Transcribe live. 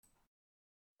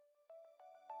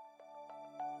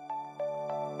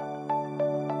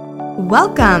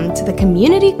Welcome to the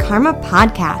Community Karma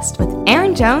Podcast with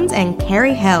Erin Jones and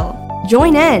Carrie Hill.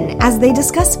 Join in as they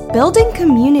discuss building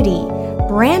community,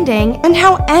 branding, and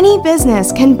how any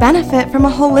business can benefit from a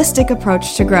holistic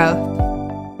approach to growth.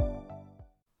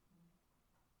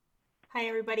 Hi,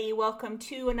 everybody. Welcome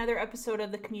to another episode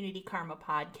of the Community Karma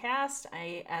Podcast.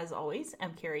 I, as always,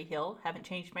 am Carrie Hill. Haven't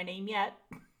changed my name yet.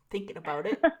 Thinking about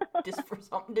it, just for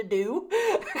something to do.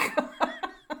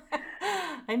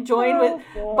 I'm joined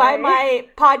by my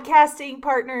podcasting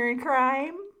partner in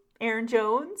crime, Erin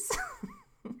Jones.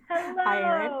 Hello. Hi,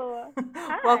 Erin.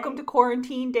 Hi. Welcome to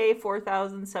quarantine day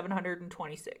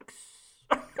 4,726.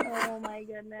 Oh my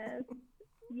goodness.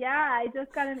 Yeah, I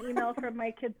just got an email from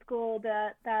my kid's school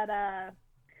that the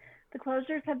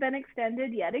closures have been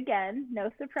extended yet again.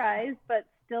 No surprise, but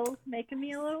still making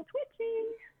me a little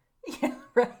twitchy. Yeah,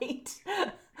 right.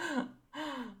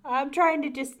 I'm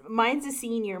trying to mine's a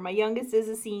senior. My youngest is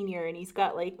a senior, and he's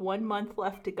got like 1 month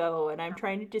left to go, and I'm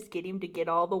trying to just get him to get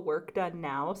all the work done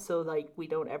now so like we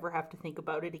don't ever have to think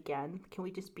about it again. Can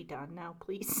we just be done now,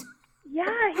 please?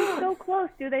 Yeah, he's so close.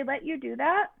 Do they let you do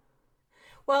that?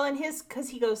 Well, because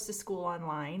he goes to school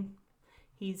online,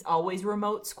 he's always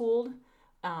remote schooled,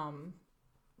 for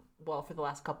the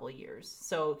last couple of years.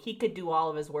 So he could do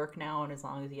all of his work now, and as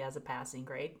long as he has a passing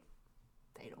grade,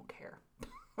 they don't care.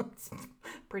 It's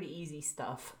pretty easy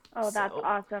stuff. Oh, that's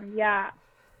awesome. Yeah.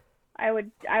 I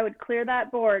would clear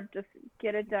that board, just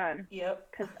get it done.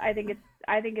 Yep. Cuz I think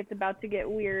it's about to get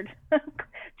weird.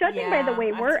 Judging by the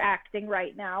way we're acting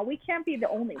right now, we can't be the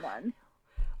only ones.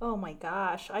 Oh my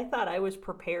gosh. I thought I was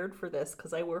prepared for this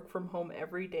cuz I work from home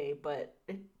every day, but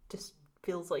it just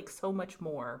feels like so much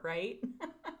more, right?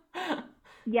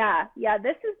 Yeah,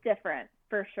 this is different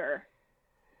for sure.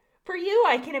 For you,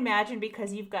 I can imagine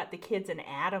because you've got the kids and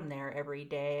Adam there every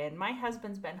day, and my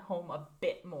husband's been home a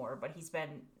bit more, but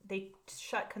they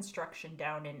shut construction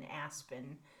down in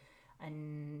Aspen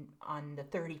on the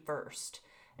 31st,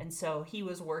 and so he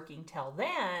was working till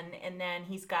then, and then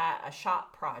he's got a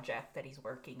shop project that he's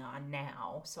working on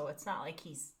now, so it's not like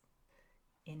he's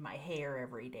in my hair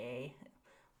every day.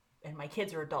 And my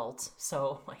kids are adults,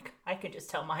 so like I can just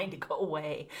tell mine to go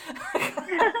away.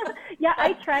 Yeah,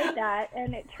 I tried that,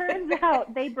 and it turns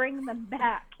out they bring them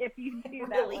back if you do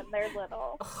that when they're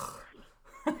little.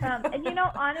 And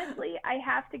honestly, I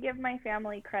have to give my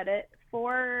family credit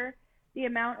for the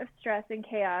amount of stress and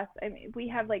chaos. I mean, we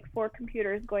have like 4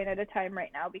 computers going at a time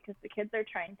right now because the kids are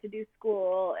trying to do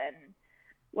school and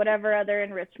whatever other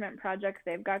enrichment projects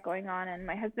they've got going on, and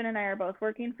my husband and I are both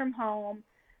working from home.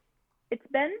 It's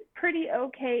been pretty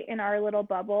okay in our little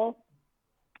bubble,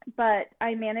 but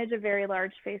I manage a very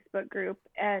large Facebook group,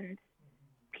 and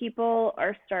people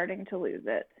are starting to lose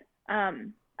it.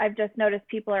 I've just noticed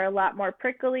people are a lot more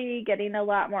prickly, getting a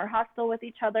lot more hostile with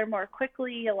each other more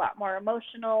quickly, a lot more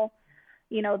emotional.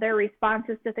 Their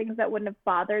responses to things that wouldn't have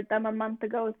bothered them a month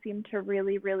ago seem to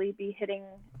really, really be hitting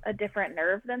a different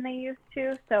nerve than they used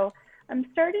to. So I'm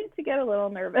starting to get a little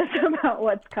nervous about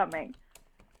what's coming.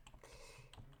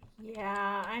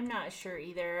 Yeah, I'm not sure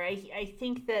either. I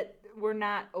think that we're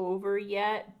not over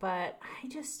yet, but I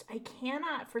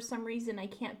cannot, for some reason, I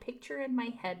can't picture in my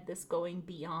head this going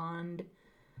beyond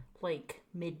like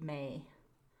mid-May.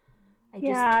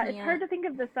 It's hard to think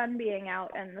of the sun being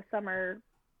out and the summer,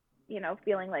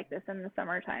 feeling like this in the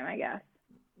summertime, I guess.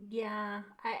 Yeah,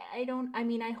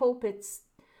 I hope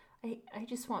I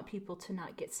just want people to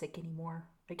not get sick anymore,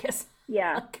 I guess.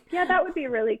 Yeah. Yeah, that would be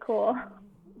really cool.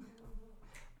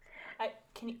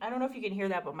 I don't know if you can hear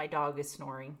that, but my dog is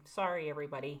snoring. Sorry,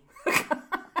 everybody.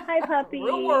 Hi, puppy.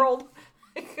 Real world.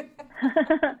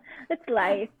 It's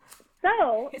life.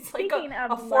 So, it's like speaking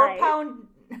a of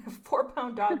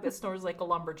 4-pound dog that snores like a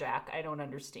lumberjack. I don't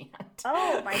understand.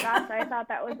 Oh my gosh, I thought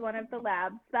that was one of the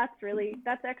labs. That's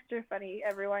extra funny,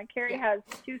 everyone. Carrie has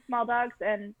 2 small dogs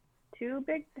and 2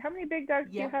 big. How many big dogs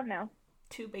do you have now?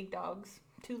 2 big dogs.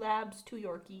 2 labs, 2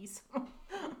 Yorkies.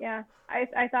 Yeah,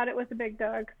 I thought it was a big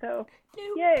dog, so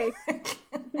nope. Yay.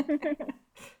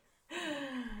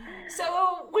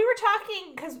 So we were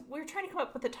talking, because we were trying to come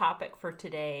up with a topic for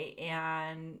today,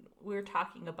 and we were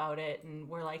talking about it, and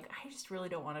we're like, I just really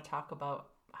don't want to talk about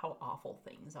how awful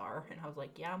things are. And I was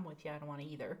like, yeah, I'm with you. I don't want to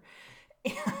either.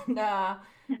 And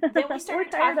then we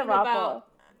started talking about,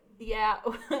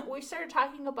 we started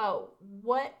talking about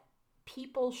what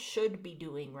people should be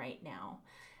doing right now,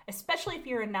 especially if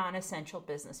you're a non-essential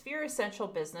business. If you're an essential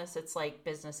business, it's like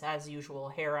business as usual,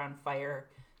 hair on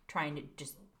fire, trying to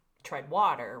just tread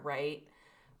water, right?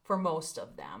 For most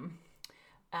of them.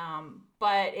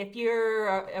 But if you're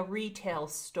a retail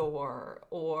store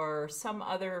or some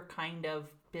other kind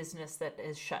of business that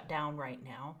is shut down right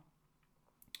now,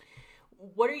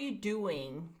 what are you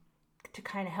doing to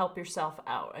kind of help yourself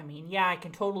out? I mean, yeah, I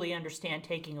can totally understand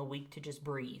taking a week to just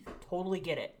breathe. Totally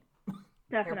get it.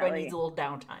 Definitely. Everybody needs a little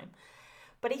downtime.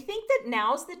 But I think that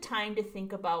now's the time to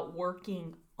think about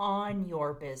working on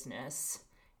your business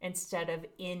instead of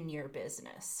in your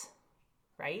business,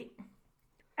 right?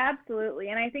 Absolutely.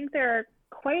 And I think there are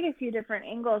quite a few different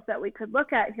angles that we could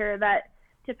look at here that,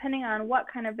 depending on what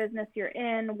kind of business you're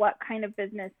in, what kind of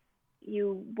business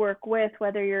you work with,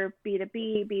 whether you're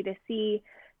B2B, B2C,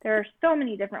 there are so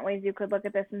many different ways you could look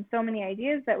at this and so many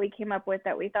ideas that we came up with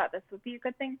that we thought this would be a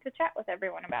good thing to chat with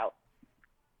everyone about.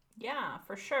 Yeah,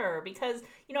 for sure. Because,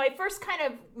 I first kind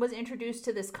of was introduced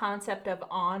to this concept of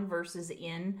on versus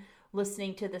in,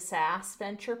 listening to the SaaS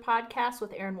Venture podcast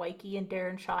with Erin and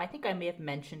Darren Shaw. I think I may have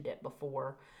mentioned it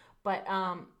before. But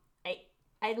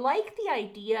I like the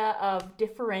idea of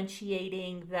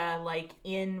differentiating the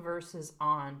in versus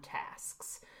on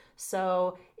tasks.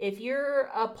 So if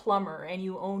you're a plumber and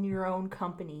you own your own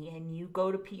company and you go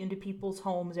into people's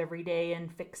homes every day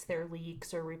and fix their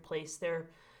leaks or replace their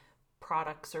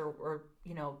products or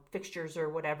fixtures or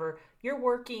whatever, you're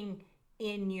working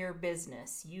in your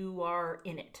business. You are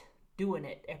in it, doing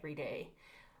it every day.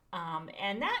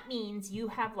 And that means you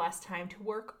have less time to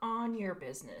work on your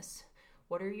business.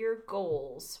 What are your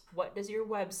goals? What does your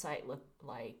website look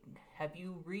like? Have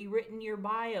you rewritten your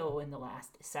bio in the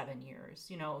last 7 years?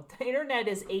 The internet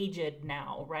is aged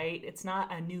now, right? It's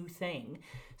not a new thing.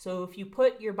 So if you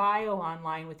put your bio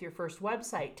online with your first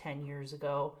website 10 years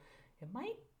ago, it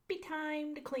might be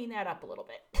time to clean that up a little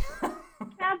bit.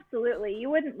 Absolutely. You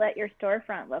wouldn't let your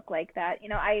storefront look like that.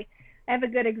 I have a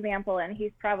good example, and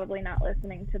he's probably not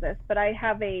listening to this, but I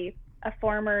have a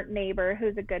former neighbor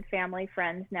who's a good family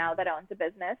friend now that owns a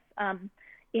business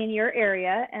in your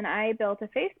area, and I built a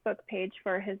Facebook page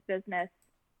for his business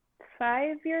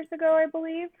 5 years ago, I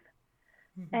believe.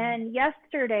 Mm-hmm. And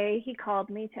yesterday he called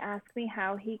me to ask me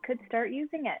how he could start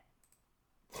using it.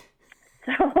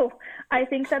 So I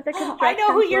think that the construction I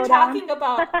know who you're talking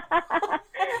about.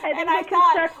 And I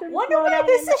thought, wonder why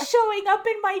this is showing up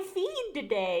in my feed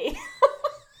today.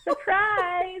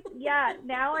 Surprise! Yeah,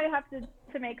 now I have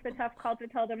to make the tough call to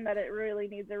tell them that it really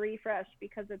needs a refresh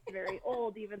because it's very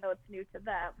old, even though it's new to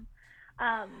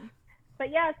them.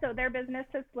 But yeah, so their business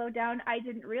has slowed down. I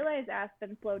didn't realize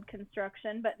Aspen slowed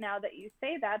construction, but now that you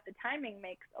say that, the timing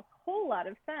makes a whole lot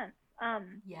of sense.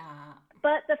 Yeah.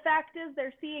 But the fact is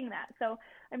they're seeing that. So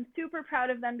I'm super proud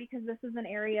of them because this is an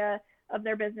area of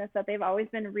their business that they've always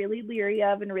been really leery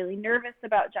of and really nervous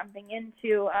about jumping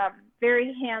into.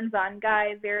 Very hands-on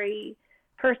guy, very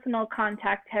personal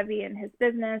contact heavy in his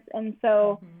business. And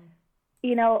so,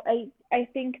 I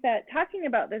think that talking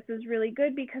about this is really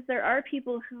good because there are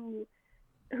people who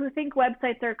think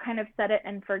websites are kind of set it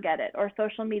and forget it, or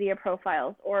social media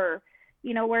profiles, or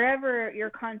wherever your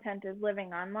content is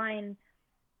living online.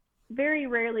 Very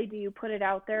rarely do you put it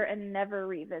out there and never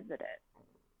revisit it.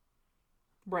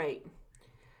 Right.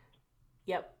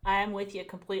 Yep, I'm with you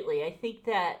completely. I think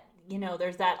that,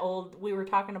 there's that we were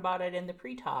talking about it in the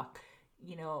pre-talk,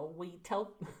 we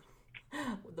tell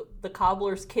the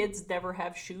cobbler's kids never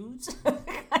have shoes.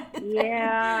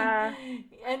 Yeah.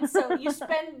 And so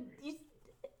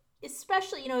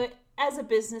especially, as a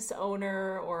business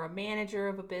owner or a manager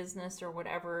of a business or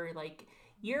whatever,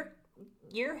 you're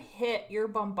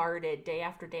bombarded day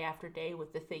after day after day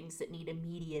with the things that need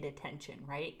immediate attention,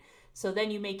 right? So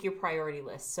then you make your priority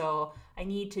list. So I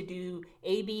need to do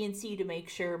A, B, and C to make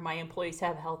sure my employees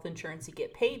have health insurance to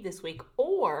get paid this week,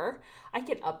 or I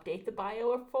can update the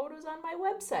bio or photos on my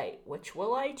website. Which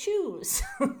will I choose?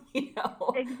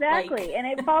 Exactly. And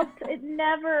it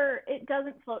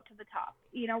doesn't float to the top.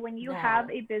 When you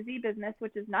have a busy business,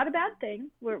 which is not a bad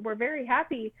thing, we're very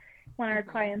happy when our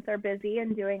clients are busy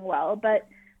and doing well, but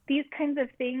these kinds of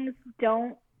things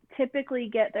don't typically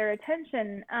get their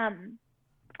attention.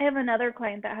 I have another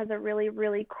client that has a really,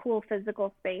 really cool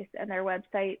physical space, and their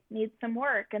website needs some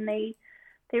work, and they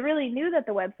really knew that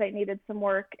the website needed some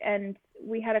work, and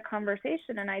we had a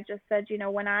conversation, and I just said,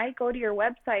 when I go to your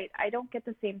website, I don't get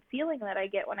the same feeling that I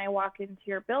get when I walk into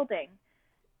your building.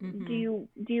 Mm-hmm.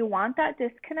 Do you want that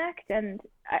disconnect? And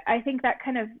I think that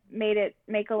kind of made it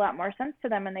make a lot more sense to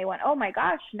them, and they went, oh my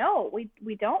gosh, no,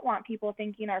 we don't want people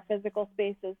thinking our physical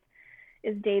space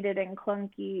is dated and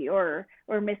clunky or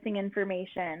missing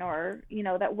information, or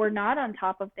that we're not on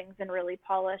top of things and really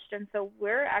polished. And so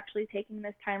we're actually taking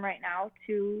this time right now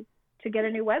to get a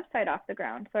new website off the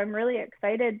ground. So I'm really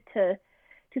excited to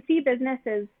see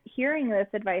businesses hearing this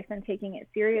advice and taking it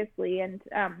seriously. And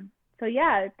so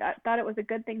yeah, I thought it was a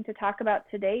good thing to talk about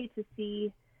today, to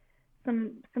see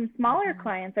some smaller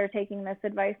clients are taking this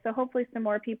advice. So hopefully some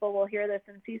more people will hear this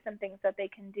and see some things that they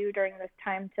can do during this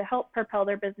time to help propel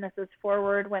their businesses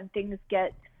forward when things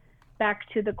get back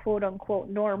to the quote unquote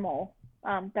normal,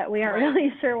 that we aren't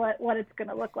really sure what it's going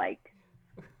to look like.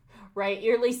 Right.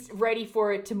 You're at least ready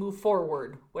for it to move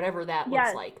forward, whatever that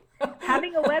looks like.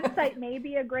 Having a website may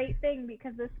be a great thing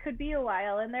because this could be a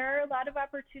while. And there are a lot of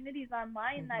opportunities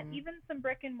online that even some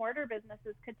brick and mortar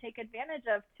businesses could take advantage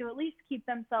of to at least keep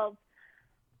themselves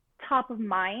top of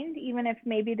mind, even if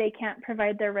maybe they can't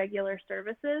provide their regular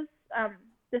services.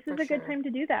 This is a good time to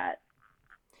do that.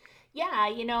 Yeah,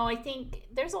 I think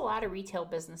there's a lot of retail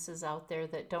businesses out there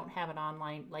that don't have an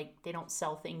online, like they don't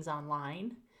sell things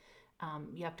online.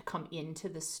 You have to come into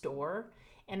the store.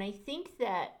 And I think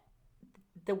that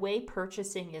the way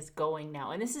purchasing is going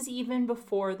now, and this is even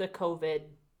before the COVID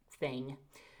thing,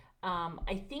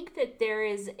 I think that there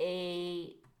is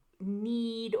a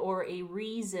need or a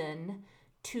reason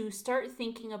to start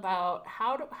thinking about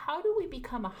how do we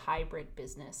become a hybrid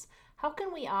business? How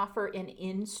can we offer an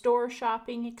in-store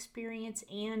shopping experience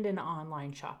and an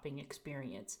online shopping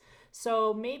experience?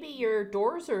 So maybe your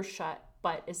doors are shut,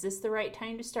 but is this the right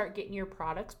time to start getting your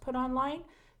products put online?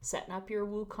 Setting up your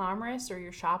WooCommerce or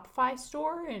your Shopify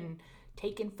store and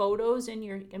taking photos in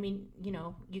your,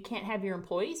 you can't have your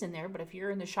employees in there, but if you're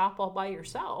in the shop all by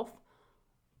yourself,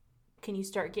 can you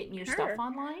start getting your stuff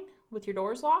online with your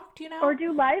doors locked, Or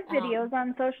do live videos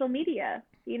on social media.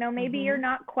 Maybe you're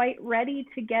not quite ready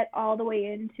to get all the way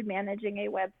into managing a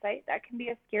website. That can be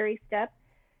a scary step.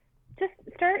 Just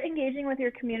start engaging with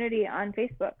your community on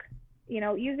Facebook.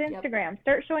 Use Instagram.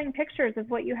 Start showing pictures of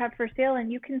what you have for sale,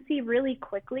 and you can see really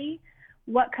quickly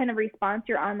what kind of response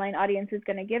your online audience is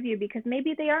going to give you, because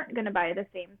maybe they aren't going to buy the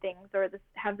same things or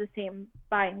have the same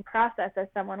buying process as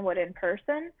someone would in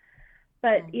person.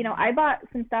 But, I bought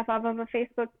some stuff off of a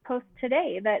Facebook post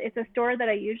today that it's a store that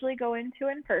I usually go into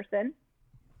in person.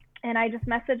 And I just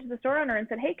messaged the store owner and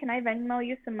said, hey, can I Venmo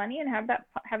you some money and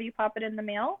have you pop it in the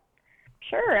mail?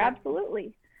 Sure,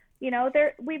 absolutely.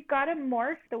 We've got to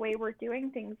morph the way we're doing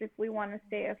things if we want to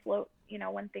stay afloat,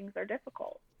 when things are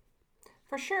difficult.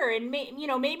 For sure. And,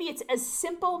 maybe it's as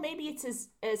simple, maybe it's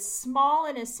as small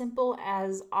and as simple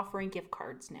as offering gift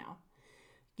cards now.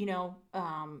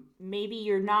 Maybe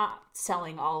you're not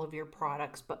selling all of your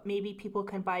products, but maybe people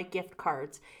can buy gift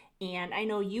cards. And I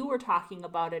know you were talking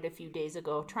about it a few days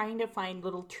ago, trying to find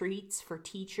little treats for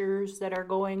teachers that are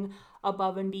going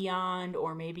above and beyond,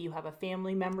 or maybe you have a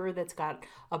family member that's got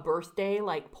a birthday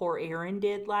like poor Erin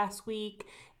did last week,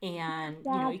 and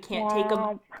you can't take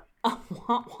them.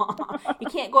 You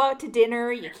can't go out to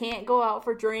dinner, you can't go out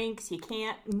for drinks, you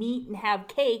can't meet and have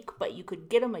cake, but you could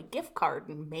get them a gift card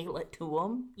and mail it to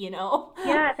them,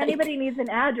 Yeah, if anybody needs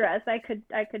an address, I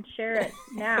could share it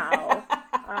now.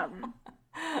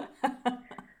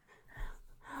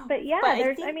 But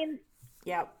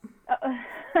Yep.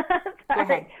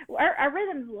 Sorry. Our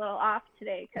rhythm's a little off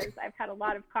today because I've had a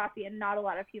lot of coffee and not a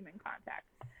lot of human contact.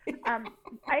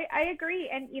 I agree.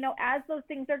 And, as those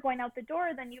things are going out the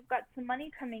door, then you've got some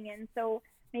money coming in. So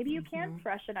maybe you can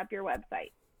freshen up your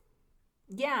website.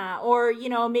 Yeah. Or,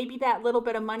 maybe that little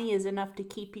bit of money is enough to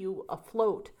keep you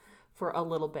afloat for a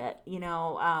little bit.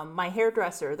 My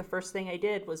hairdresser, the first thing I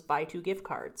did was buy 2 gift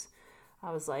cards. I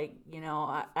was like,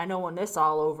 I know when this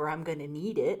all over, I'm going to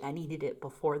need it. I needed it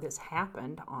before this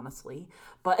happened, honestly.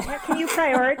 But can you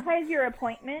prioritize your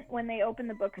appointment when they open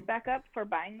the books back up for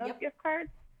buying those gift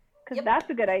cards? Because that's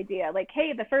a good idea. Like,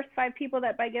 hey, the first 5 people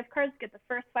that buy gift cards get the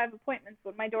first 5 appointments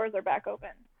when my doors are back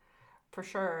open. For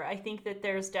sure. I think that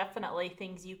there's definitely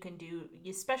things you can do,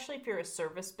 especially if you're a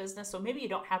service business. So maybe you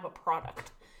don't have a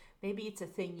product. Maybe it's a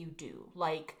thing you do,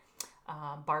 like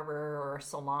barber or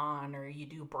salon, or you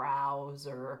do brows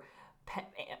or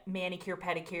manicure,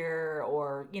 pedicure,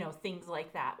 or, things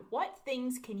like that. What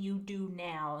things can you do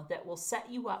now that will set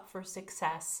you up for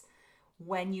success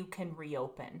when you can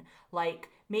reopen? Like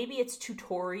maybe it's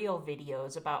tutorial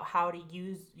videos about how to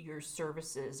use your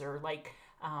services, or like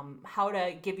how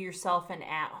to give yourself an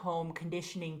at-home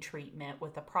conditioning treatment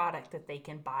with a product that they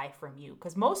can buy from you.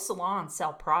 Because most salons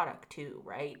sell product too,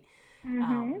 right?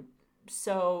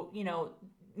 So,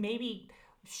 maybe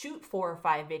shoot 4 or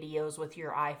 5 videos with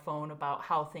your iPhone about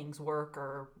how things work,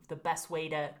 or the best way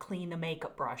to clean a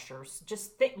makeup brush, or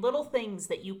just little things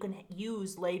that you can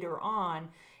use later on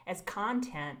as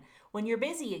content when you're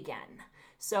busy again.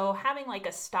 So having like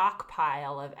a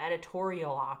stockpile of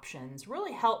editorial options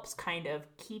really helps kind of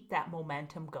keep that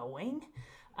momentum going.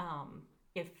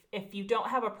 If you don't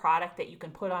have a product that you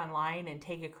can put online and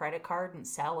take a credit card and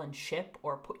sell and ship,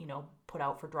 or put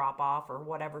out for drop off or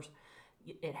whatever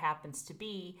it happens to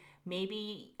be,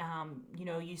 maybe,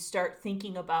 you start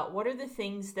thinking about what are the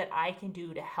things that I can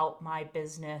do to help my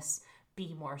business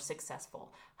be more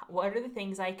successful? What are the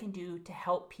things I can do to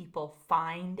help people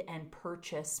find and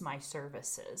purchase my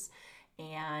services?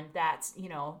 And that's,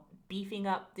 beefing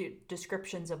up the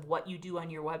descriptions of what you do on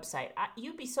your website.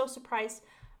 You'd be so surprised.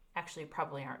 Actually,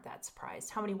 probably aren't that surprised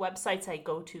how many websites I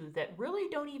go to that really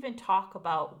don't even talk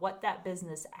about what that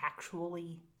business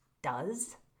actually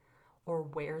does or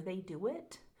where they do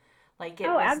it. Like it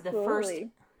was absolutely. The first,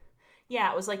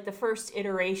 it was like the first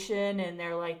iteration, and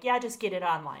they're like, yeah, just get it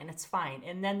online, it's fine.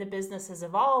 And then the business has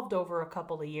evolved over a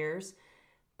couple of years,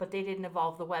 but they didn't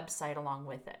evolve the website along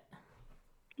with it.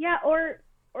 Yeah, or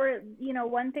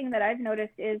one thing that I've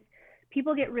noticed is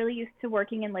people get really used to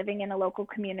working and living in a local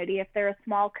community. If they're a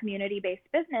small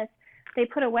community-based business, they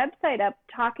put a website up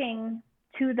talking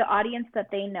to the audience that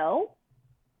they know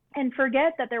and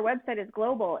forget that their website is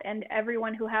global, and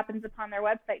everyone who happens upon their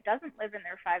website doesn't live in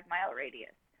their 5-mile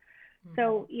radius. Mm-hmm.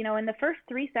 So, in the first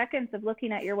 3 seconds of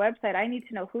looking at your website, I need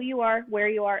to know who you are, where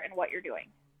you are, and what you're doing.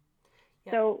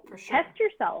 Yeah, so test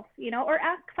yourself, or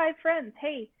ask 5 friends,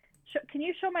 hey, can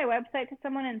you show my website to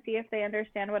someone and see if they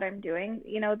understand what I'm doing?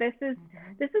 This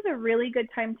is a really good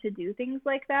time to do things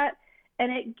like that. And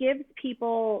it gives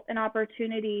people an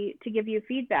opportunity to give you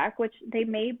feedback, which they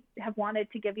may have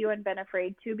wanted to give you and been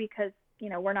afraid to, because,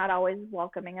 we're not always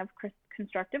welcoming of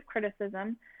constructive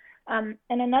criticism. And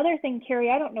another thing, Carrie,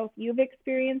 I don't know if you've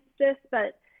experienced this,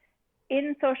 but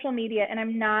in social media, and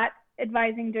I'm not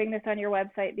advising doing this on your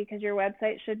website because your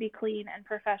website should be clean and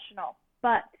professional,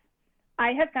 but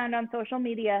I have found on social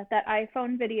media that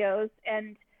iPhone videos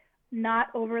and not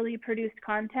overly produced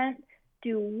content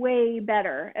do way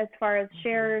better as far as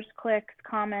shares, clicks,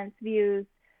 comments, views,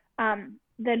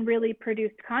 than really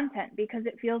produced content, because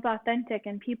it feels authentic,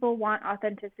 and people want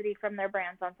authenticity from their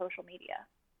brands on social media.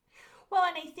 Well,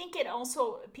 and I think it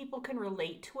also, people can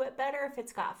relate to it better if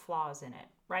it's got flaws in it,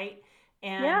 right?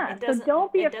 And so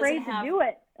don't be afraid to do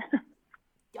it.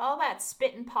 All that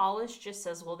spit and polish just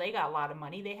says, well, they got a lot of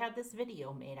money, they had this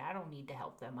video made, I don't need to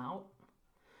help them out.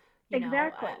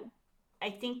 Exactly. I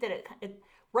think that it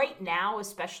right now,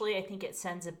 especially, I think it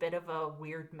sends a bit of a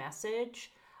weird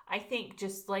message. I think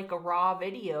just like a raw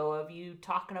video of you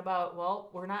talking about, well,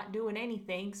 we're not doing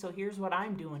anything, so here's what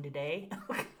I'm doing today,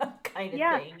 kind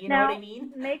of thing. You know what I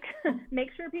mean?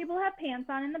 Make sure people have pants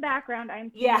on in the background.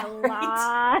 I'm seeing a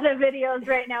lot of videos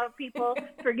right now of people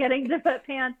forgetting to put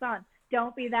pants on.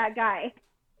 Don't be that guy.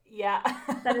 Yeah.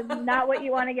 That is not what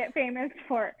you want to get famous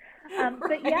for.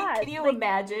 But yeah. Can you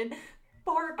imagine?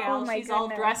 Poor gal, she's all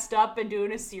dressed up and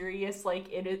doing a serious,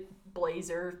 in a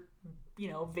blazer,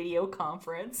 video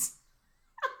conference.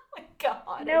 Oh my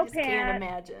God, no I just pants. Can't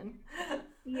imagine.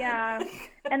 Yeah.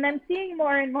 And I'm seeing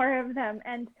more and more of them.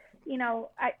 And,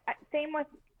 I same with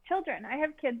children. I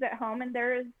have kids at home, and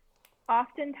there is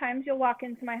oftentimes you'll walk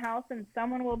into my house and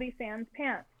someone will be sans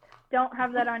pants. Don't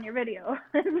have that on your video.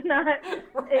 It's not.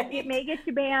 Right. It may get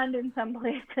you banned in some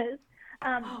places.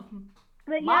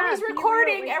 But Mommy's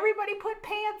recording. Everybody put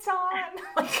pants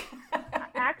on.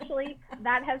 Actually,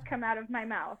 that has come out of my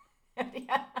mouth.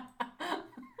 Yeah.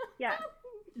 Yeah.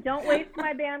 Don't waste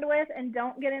my bandwidth, and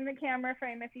don't get in the camera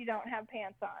frame if you don't have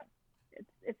pants on.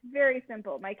 It's very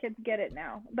simple. My kids get it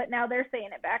now, but now they're saying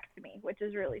it back to me, which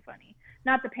is really funny.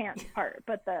 Not the pants part,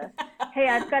 but hey,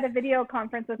 I've got a video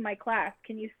conference with my class.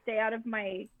 Can you stay out of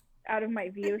my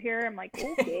view here? I'm like,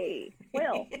 okay,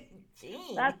 well,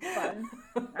 that's fun.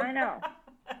 I know.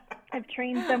 I've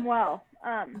trained them well,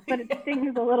 but it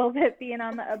stings a little bit being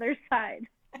on the other side.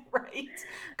 Right.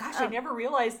 Gosh, I never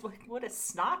realized what a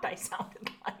snot I sounded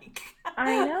like.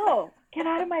 I know. Get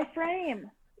out of my frame.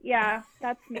 Yeah,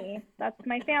 that's me. That's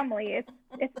my family.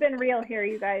 It's been real here,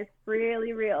 you guys.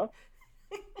 Really real.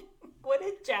 What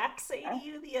did Jack say to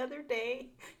you the other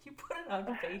day? You put it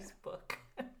on Facebook.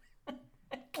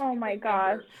 Oh my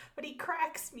gosh. But he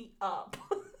cracks me up.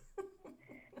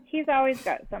 He's always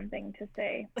got something to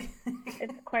say.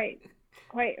 It's quite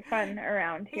fun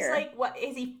around here. He's like, what,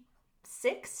 is he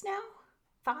 6 now?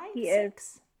 5? He 6?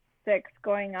 Is 6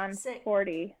 going on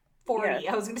 40. 40.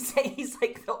 Yes. I was going to say he's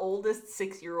like the oldest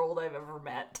 6-year-old I've ever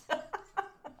met.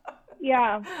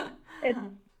 Yeah.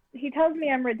 He tells me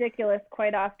I'm ridiculous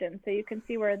quite often, so you can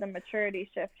see where the maturity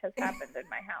shift has happened in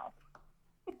my house.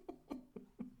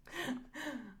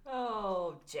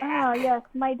 Oh, Jack. Oh, yes.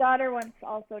 My daughter once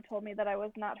also told me that I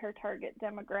was not her target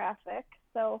demographic.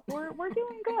 So we're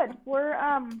doing good. We're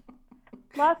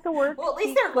lots of work. Well, at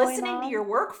least they're listening to your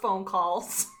work phone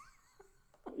calls.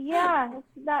 Yeah, it's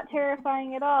not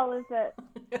terrifying at all, is it?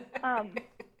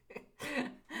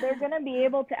 They're going to be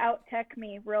able to out-tech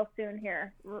me real soon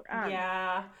here.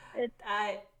 Yeah.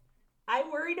 I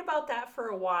worried about that for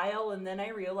a while, and then I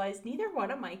realized neither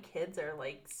one of my kids are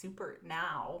like super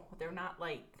now. They're not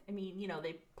like, I mean, you know,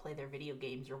 they play their video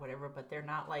games or whatever, but they're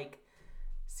not like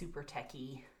super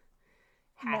techie,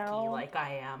 hacky like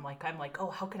I am. Like, I'm like, oh,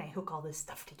 how can I hook all this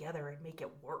stuff together and make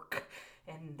it work?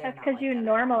 And they're That's not because like you that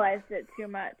normalized it too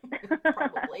much.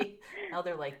 Probably. Now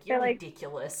they're like, you're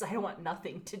ridiculous. I don't want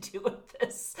nothing to do with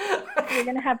this. You're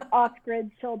going to have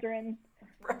off-grid children.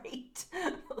 Right.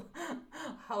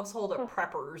 Household of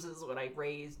preppers is what I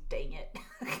raised. Dang it.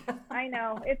 I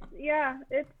know.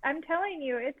 I'm telling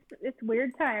you, it's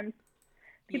weird times.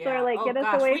 People are like, get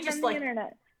us away from the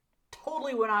internet.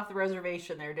 Totally went off the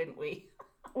reservation there, didn't we?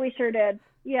 We sure did.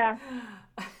 Yeah.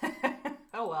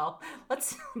 Oh well.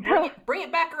 Let's bring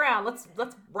it back around. Let's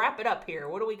wrap it up here.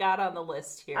 What do we got on the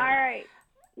list here? All right.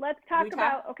 Let's talk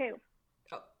about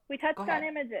we touched on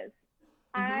images.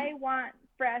 Mm-hmm. I want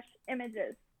fresh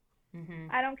images. Mm-hmm.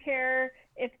 I don't care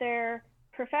if they're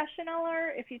professional or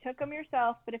if you took them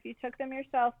yourself, but if you took them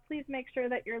yourself, please make sure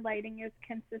that your lighting is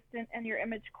consistent and your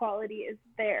image quality is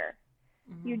there.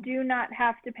 Mm-hmm. You do not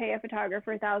have to pay a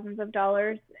photographer thousands of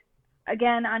dollars.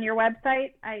 Again, on your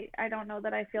website, I don't know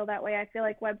that I feel that way. I feel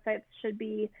like websites should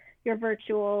be your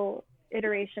virtual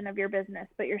iteration of your business,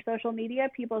 but your social media,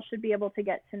 people should be able to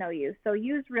get to know you. So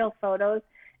use real photos,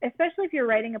 especially if you're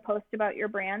writing a post about your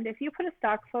brand. If you put a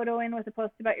stock photo in with a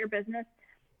post about your business,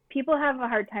 people have a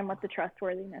hard time with the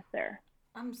trustworthiness there.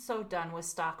 I'm so done with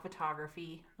stock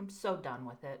photography. I'm so done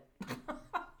with it.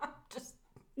 Just,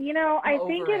 I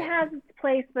think it has its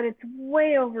place, but it's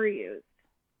way overused.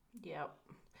 Yep.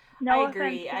 No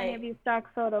offense to any of you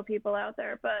stock photo people out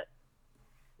there, but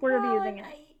we're abusing it.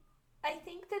 I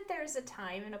think that there's a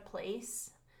time and a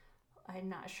place. I'm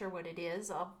not sure what it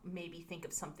is. I'll maybe think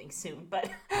of something soon.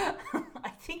 But I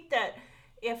think that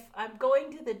if I'm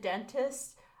going to the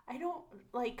dentist,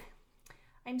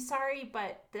 I'm sorry,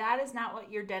 but that is not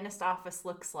what your dentist office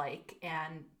looks like.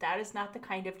 And that is not the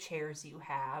kind of chairs you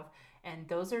have. And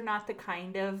those are not the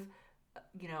kind of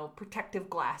protective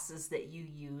glasses that you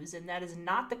use, and that is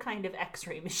not the kind of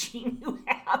x-ray machine you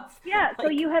have. Yeah, so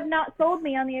you have not sold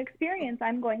me on the experience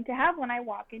I'm going to have when I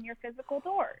walk in your physical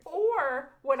doors. Or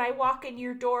when I walk in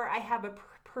your door, I have a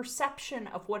perception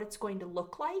of what it's going to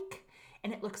look like,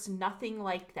 and it looks nothing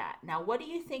like that. Now, what do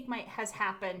you think has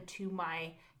happened to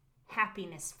my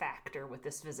happiness factor with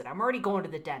this visit? I'm already going to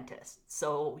the dentist,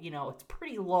 so, it's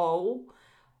pretty low.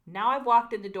 Now I've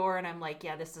walked in the door and I'm like,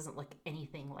 yeah, this doesn't look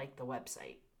anything like the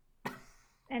website.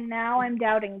 And now I'm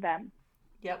doubting them.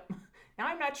 Yep. Now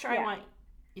I'm not sure I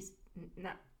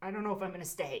don't know if I'm going to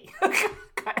stay.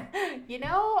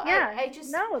 No,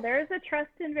 there's a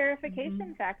trust and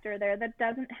verification factor there that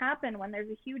doesn't happen when there's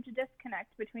a huge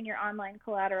disconnect between your online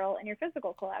collateral and your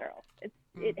physical collateral.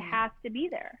 It has to be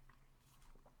there.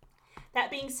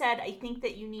 That being said, I think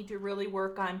that you need to really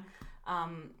work on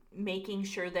making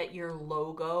sure that your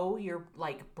logo, your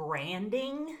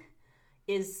branding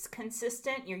is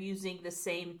consistent. You're using the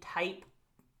same type,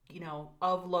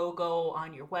 of logo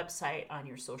on your website, on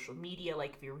your social media.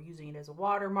 Like if you're using it as a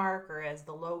watermark or as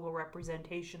the logo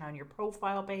representation on your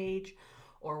profile page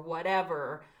or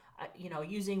whatever,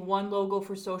 using one logo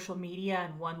for social media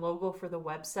and one logo for the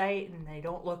website, and they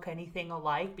don't look anything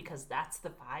alike because that's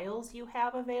the files you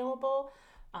have available.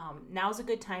 Now's a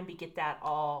good time to get that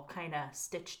all kind of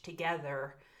stitched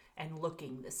together and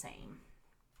looking the same.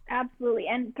 Absolutely.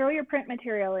 And throw your print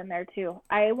material in there too.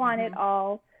 I want it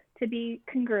all to be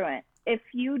congruent. If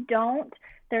you don't,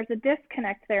 there's a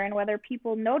disconnect there, and whether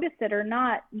people notice it or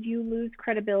not, you lose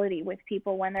credibility with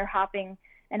people when they're hopping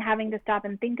and having to stop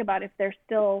and think about if they're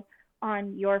still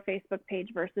on your Facebook page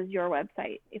versus your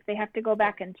website. If they have to go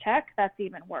back and check, that's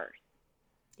even worse.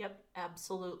 Yep,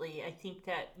 absolutely. I think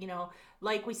that,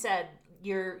 like we said,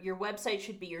 your website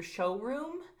should be your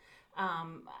showroom.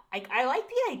 I like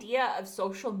the idea of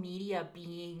social media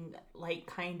being like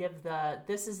kind of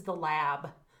this is the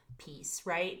lab piece,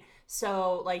 right?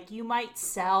 So like you might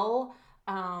sell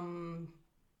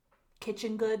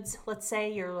kitchen goods. Let's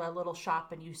say you're a little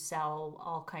shop and you sell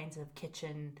all kinds of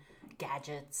kitchen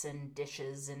gadgets and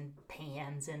dishes and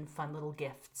pans and fun little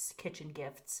gifts, kitchen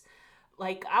gifts.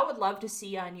 Like, I would love to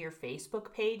see on your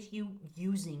Facebook page you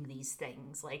using these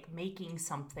things, like making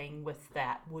something with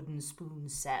that wooden spoon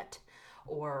set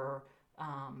or,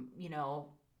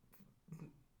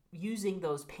 using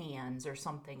those pans or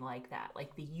something like that,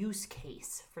 like the use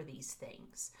case for these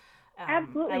things.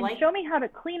 Absolutely. Show me how to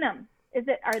clean them.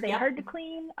 Are they hard to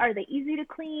clean? Are they easy to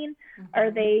clean? Are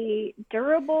they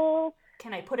durable?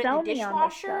 Can I put it in the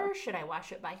dishwasher? Should I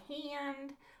wash it by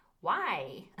hand?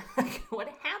 why? What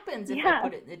happens if I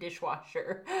put it in the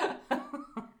dishwasher?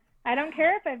 I don't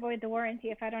care if I void the warranty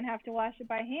if I don't have to wash it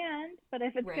by hand, but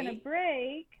if it's going to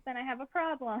break, then I have a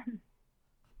problem.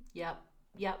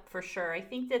 Yep, for sure. I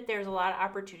think that there's a lot of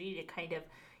opportunity to kind of,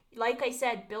 like I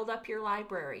said, build up your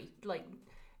library. Like,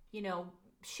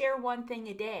 share one thing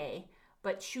a day,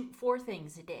 but shoot 4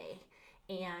 things a day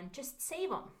and just save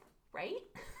them, right?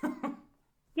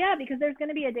 Yeah, because there's going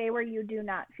to be a day where you do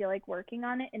not feel like working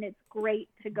on it, and it's great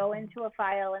to go into a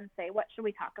file and say, what should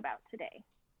we talk about today?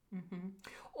 Mm-hmm.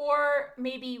 Or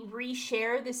maybe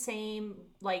reshare the same,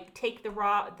 like take the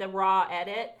raw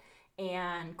edit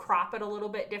and crop it a little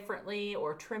bit differently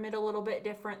or trim it a little bit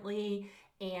differently.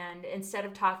 And instead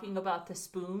of talking about the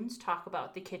spoons, talk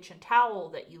about the kitchen towel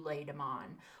that you laid them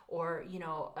on, or,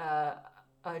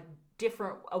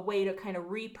 a way to kind of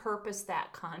repurpose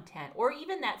that content, or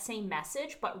even that same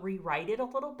message, but rewrite it a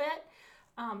little bit,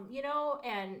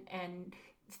 and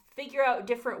figure out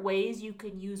different ways you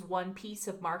can use one piece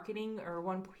of marketing or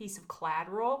one piece of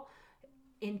collateral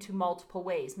into multiple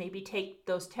ways. Maybe take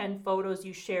those 10 photos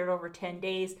you shared over 10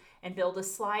 days and build a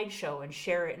slideshow and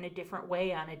share it in a different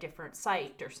way on a different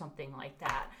site or something like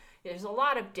that. There's a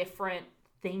lot of different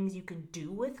things you can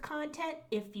do with content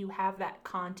if you have that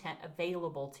content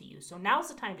available to you. So now's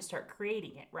the time to start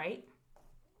creating it, right?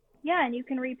 Yeah, and you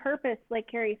can repurpose, like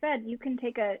Carrie said, you can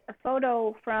take a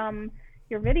photo from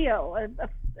your video, a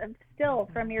still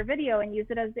from your video, and use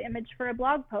it as the image for a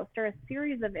blog post or a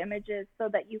series of images so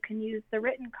that you can use the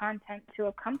written content to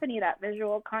accompany that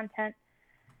visual content.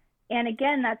 And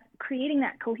again, that's creating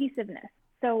that cohesiveness.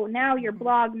 So now your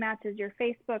blog matches your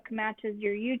Facebook, matches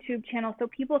your YouTube channel, so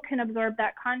people can absorb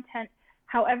that content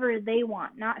however they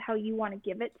want, not how you want to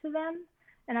give it to them.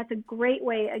 And that's a great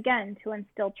way, again, to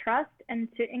instill trust and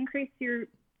to increase the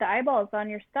eyeballs on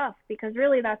your stuff, because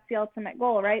really that's the ultimate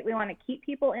goal, right? We want to keep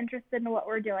people interested in what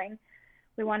we're doing.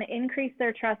 We want to increase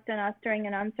their trust in us during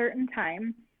an uncertain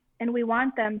time, and we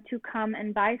want them to come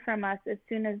and buy from us as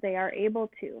soon as they are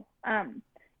able to.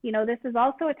 This is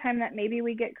also a time that maybe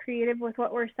we get creative with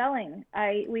what we're selling.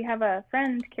 We have a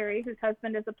friend, Carrie, whose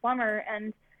husband is a plumber,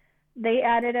 and they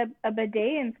added a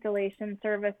bidet installation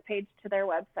service page to their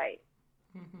website.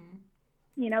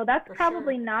 Mm-hmm. That's for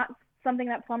probably sure not something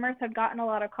that plumbers have gotten a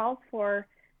lot of calls for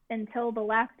until the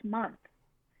last month.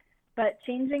 But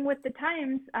changing with the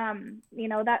times,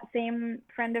 that same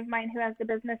friend of mine who has the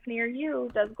business near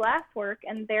you does glass work,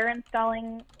 and they're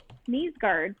installing sneeze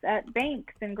guards at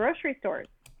banks and grocery stores.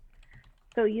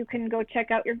 So you can go check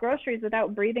out your groceries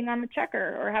without breathing on the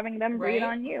checker or having them breathe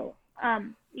on you.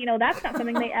 That's not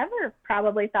something they ever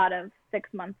probably thought of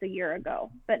 6 months, a year ago,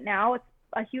 but now it's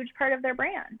a huge part of their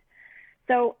brand.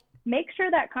 So make sure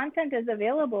that content is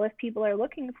available if people are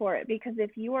looking for it, because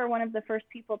if you are one of the first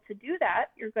people to do that,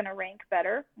 you're going to rank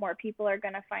better. More people are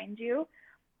going to find you,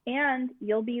 and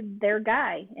you'll be their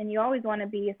guy. And you always want to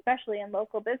be, especially in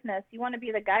local business, you want to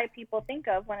be the guy people think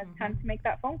of when it's time to make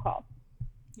that phone call.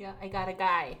 Yeah, I got a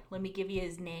guy. Let me give you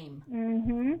his name.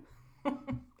 Mm-hmm.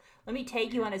 Let me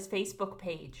tag you on his Facebook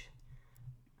page.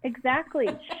 Exactly.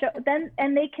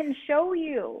 And they can show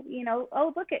you,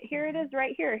 oh, look here it is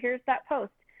right here. Here's that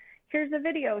post. Here's a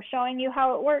video showing you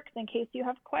how it works in case you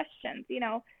have questions.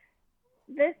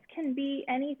 This can be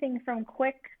anything from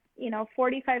quick,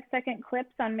 45-second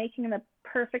clips on making the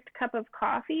perfect cup of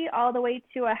coffee all the way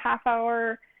to a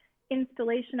half-hour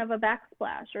installation of a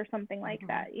backsplash or something like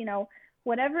that.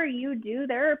 Whatever you do,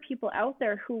 there are people out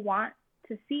there who want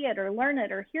to see it or learn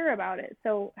it or hear about it.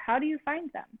 So how do you find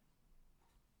them?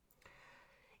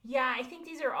 Yeah, I think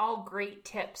these are all great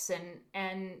tips,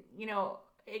 and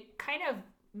it kind of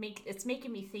it's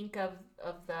making me think of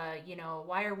the,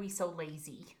 why are we so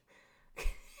lazy?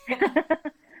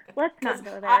 Let's not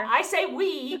go there. I say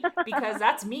we because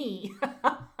that's me.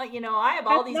 I have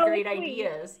all these great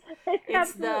ideas. It's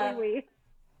absolutely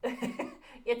we.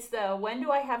 It's when do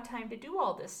I have time to do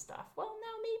all this stuff? Well,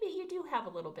 now maybe you do have a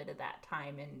little bit of that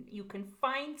time, and you can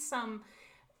find some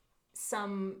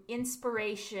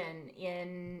inspiration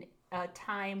in a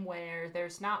time where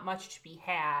there's not much to be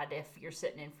had if you're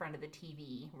sitting in front of the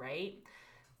TV, right?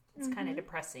 It's kind of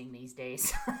depressing these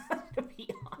days, to be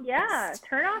honest. Yeah,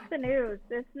 turn off the news.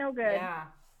 It's no good. Yeah.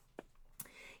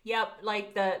 Yep,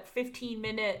 like the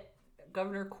 15-minute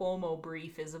Governor Cuomo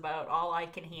brief is about all I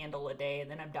can handle a day, and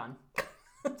then I'm done.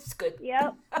 It's good.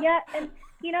 Yep. Yeah, and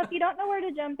if you don't know where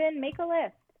to jump in, make a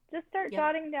list. Just start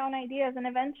jotting down ideas, and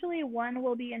eventually one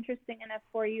will be interesting enough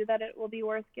for you that it will be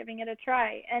worth giving it a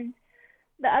try. And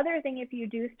the other thing, if you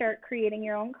do start creating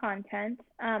your own content,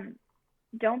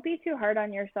 don't be too hard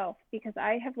on yourself, because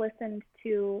I have listened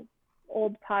to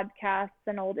old podcasts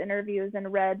and old interviews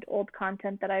and read old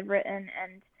content that I've written,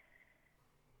 and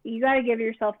you got to give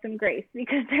yourself some grace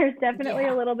because there's definitely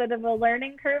a little bit of a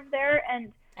learning curve there,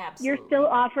 and you're still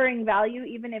offering value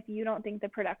even if you don't think the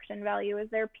production value is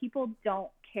there. People don't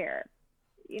care.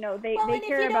 They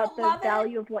care about the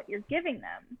value of what you're giving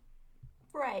them.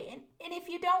 Right. And if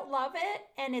you don't love it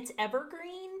and it's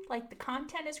evergreen, like the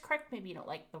content is correct, maybe you don't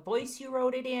like the voice you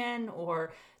wrote it in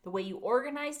or the way you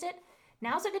organized it,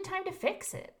 now's a good time to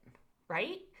fix it,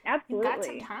 right? Absolutely. You've got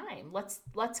some time.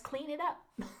 Let's clean it up.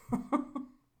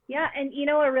 Yeah, and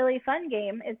a really fun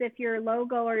game is if your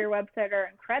logo or your website are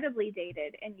incredibly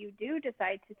dated and you do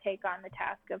decide to take on the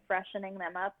task of freshening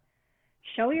them up,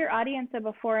 show your audience a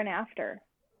before and after.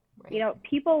 Right.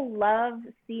 People love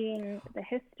seeing the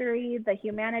history, the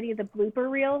humanity, the blooper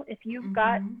reel. If you've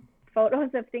got photos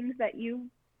of things that you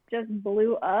just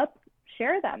blew up,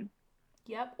 share them.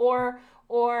 Yep. Or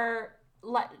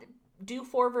do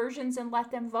 4 versions and let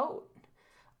them vote,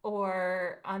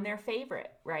 or on their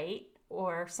favorite, right?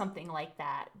 Or something like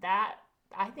that.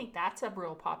 I think that's a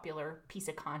real popular piece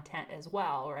of content as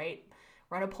well, right?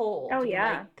 Run a poll. Oh,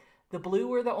 yeah. Like the blue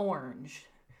or the orange.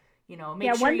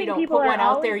 Make sure you don't put one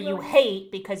out there you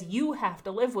hate because you have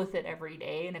to live with it every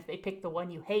day. And if they pick the one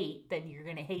you hate, then you're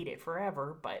going to hate it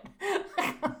forever. But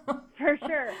for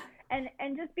sure.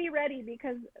 And just be ready,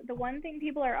 because the one thing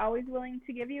people are always willing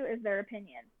to give you is their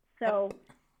opinion. So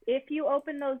if you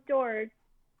open those doors,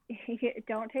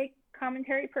 don't take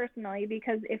commentary personally,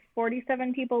 because if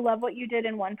 47 people love what you did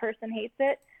and one person hates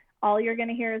it, all you're going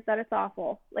to hear is that it's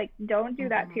awful. Like, don't do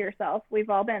that to yourself. We've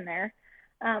all been there.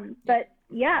 But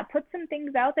yeah, put some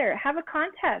things out there. Have a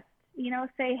contest,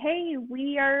 say, hey,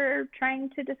 we are trying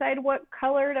to decide what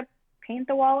color to paint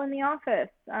the wall in the office.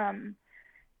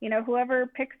 Whoever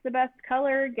picks the best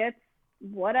color gets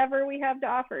whatever we have to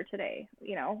offer today.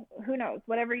 Who knows,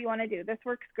 whatever you want to do. This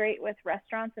works great with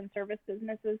restaurants and service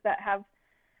businesses that have,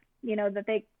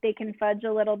 that they can fudge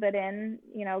a little bit in,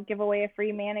 give away a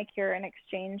free manicure in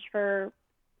exchange for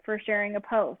sharing a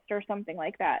post or something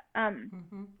like that.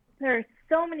 There's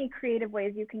so many creative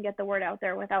ways you can get the word out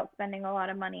there without spending a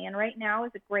lot of money. And right now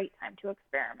is a great time to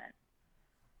experiment.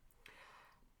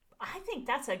 I think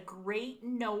that's a great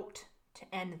note to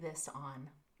end this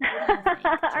on.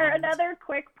 Or another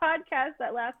quick podcast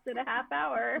that lasted a half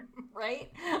hour.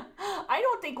 Right? I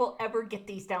don't think we'll ever get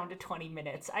these down to 20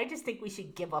 minutes. I just think we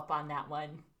should give up on that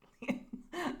one.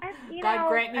 God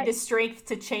grant me the strength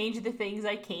to change the things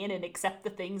I can and accept the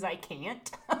things I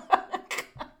can't.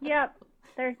 Yep.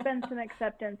 There's been some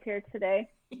acceptance here today.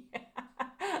 Yeah.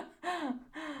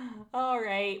 All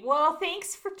right. Well,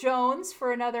 thanks for Jones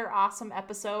for another awesome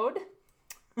episode.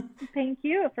 Thank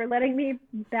you for letting me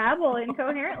babble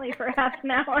incoherently for half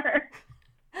an hour.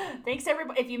 Thanks,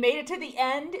 everybody. If you made it to the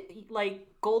end, like,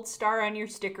 gold star on your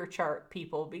sticker chart,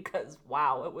 people, because,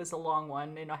 wow, it was a long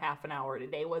one in a half an hour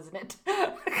today, wasn't it?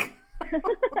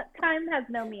 Time has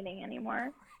no meaning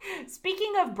anymore.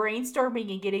 Speaking of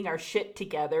brainstorming and getting our shit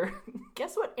together,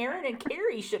 guess what Erin and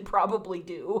Carrie should probably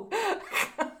do?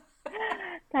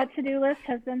 That to-do list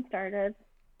has been started.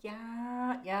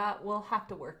 Yeah, we'll have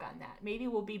to work on that. Maybe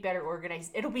we'll be better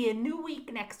organized. It'll be a new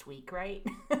week next week, right?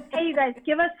 Hey, you guys,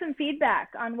 give us some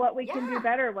feedback on what we can do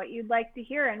better, what you'd like to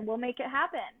hear, and we'll make it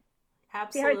happen.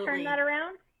 Absolutely. See how I turned that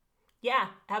around? Yeah,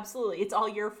 absolutely. It's all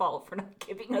your fault for not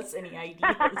giving us any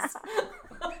ideas.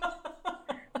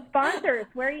 Sponsors,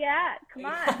 where you at? Come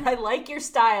on. I like your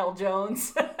style,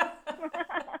 Jones.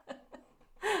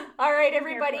 All right,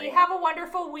 everybody. Have a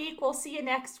wonderful week. We'll see you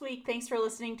next week. Thanks for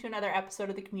listening to another episode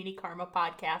of the Community Karma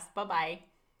Podcast. Bye-bye.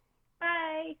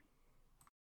 Bye.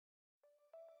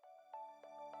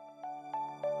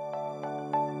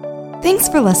 Thanks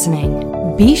for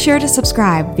listening. Be sure to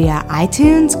subscribe via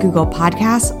iTunes, Google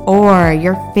Podcasts, or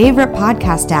your favorite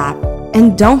podcast app.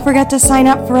 And don't forget to sign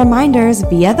up for reminders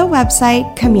via the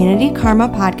website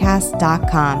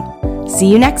communitykarmapodcast.com. See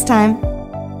you next time.